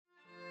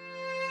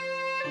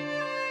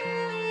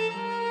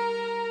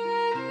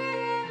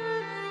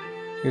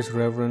is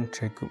Reverend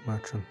Jacob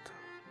Merchant,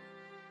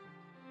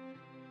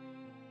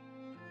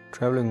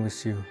 traveling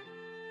with you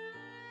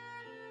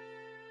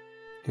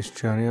this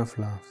journey of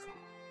love.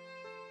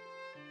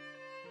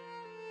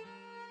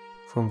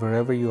 From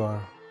wherever you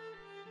are,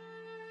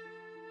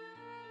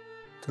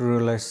 the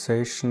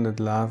realization that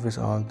love is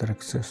all that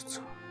exists.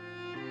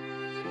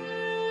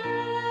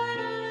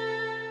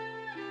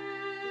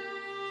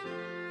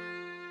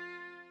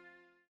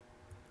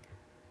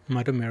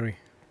 Mother Mary,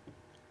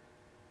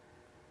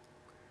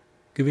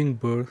 giving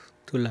birth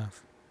to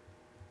love.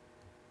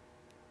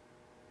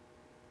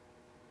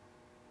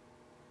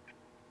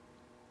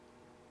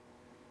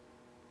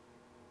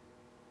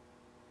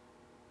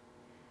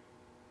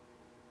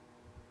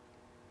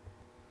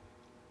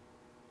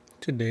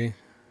 Today,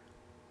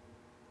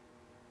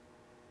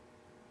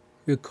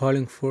 we are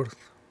calling forth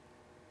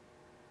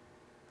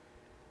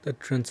the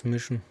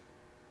transmission,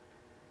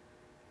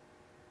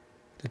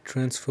 the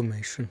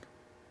transformation,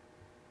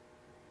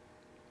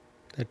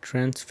 the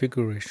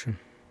transfiguration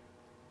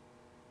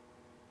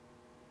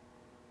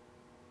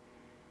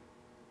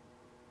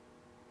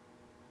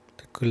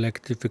the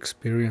collective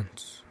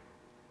experience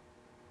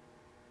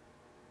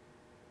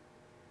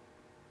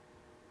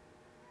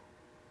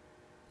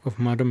of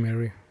Mother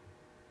Mary.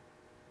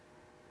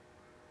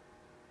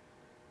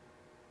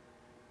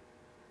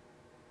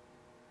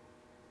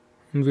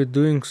 And we're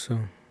doing so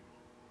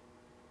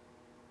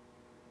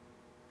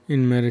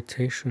in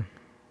meditation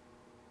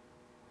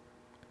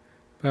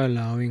by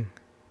allowing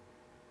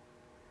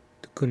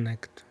to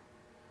connect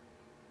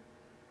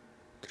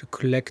to the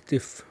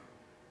collective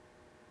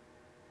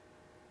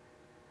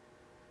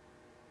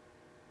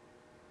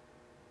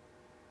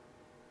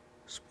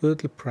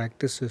spiritual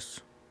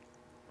practices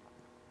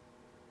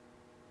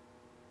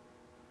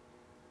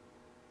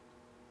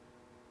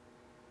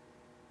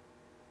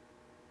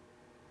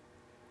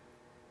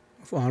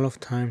of all of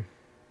time,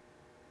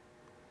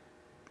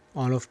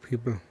 all of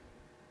people,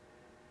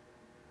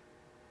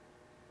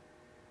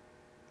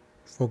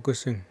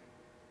 focusing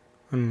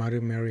on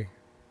Mother Mary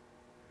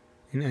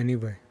in any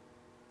way.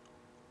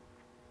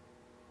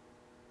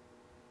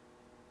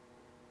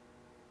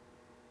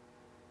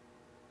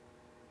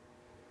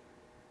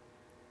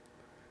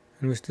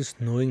 And with this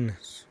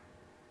knowingness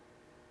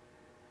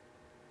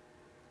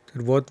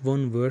that what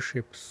one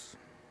worships,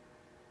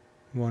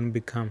 one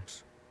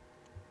becomes.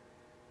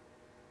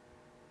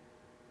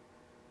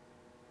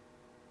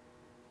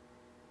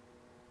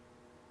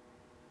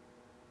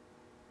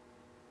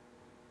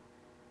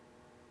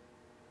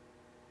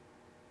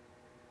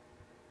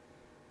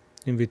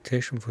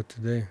 Invitation for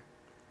today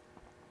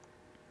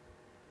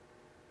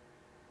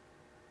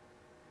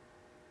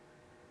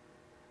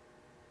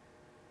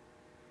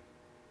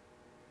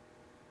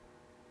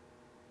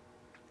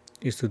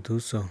is to do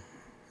so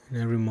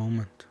in every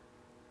moment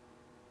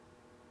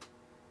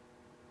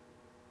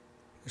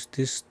with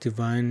this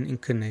divine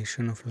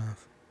incarnation of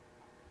love.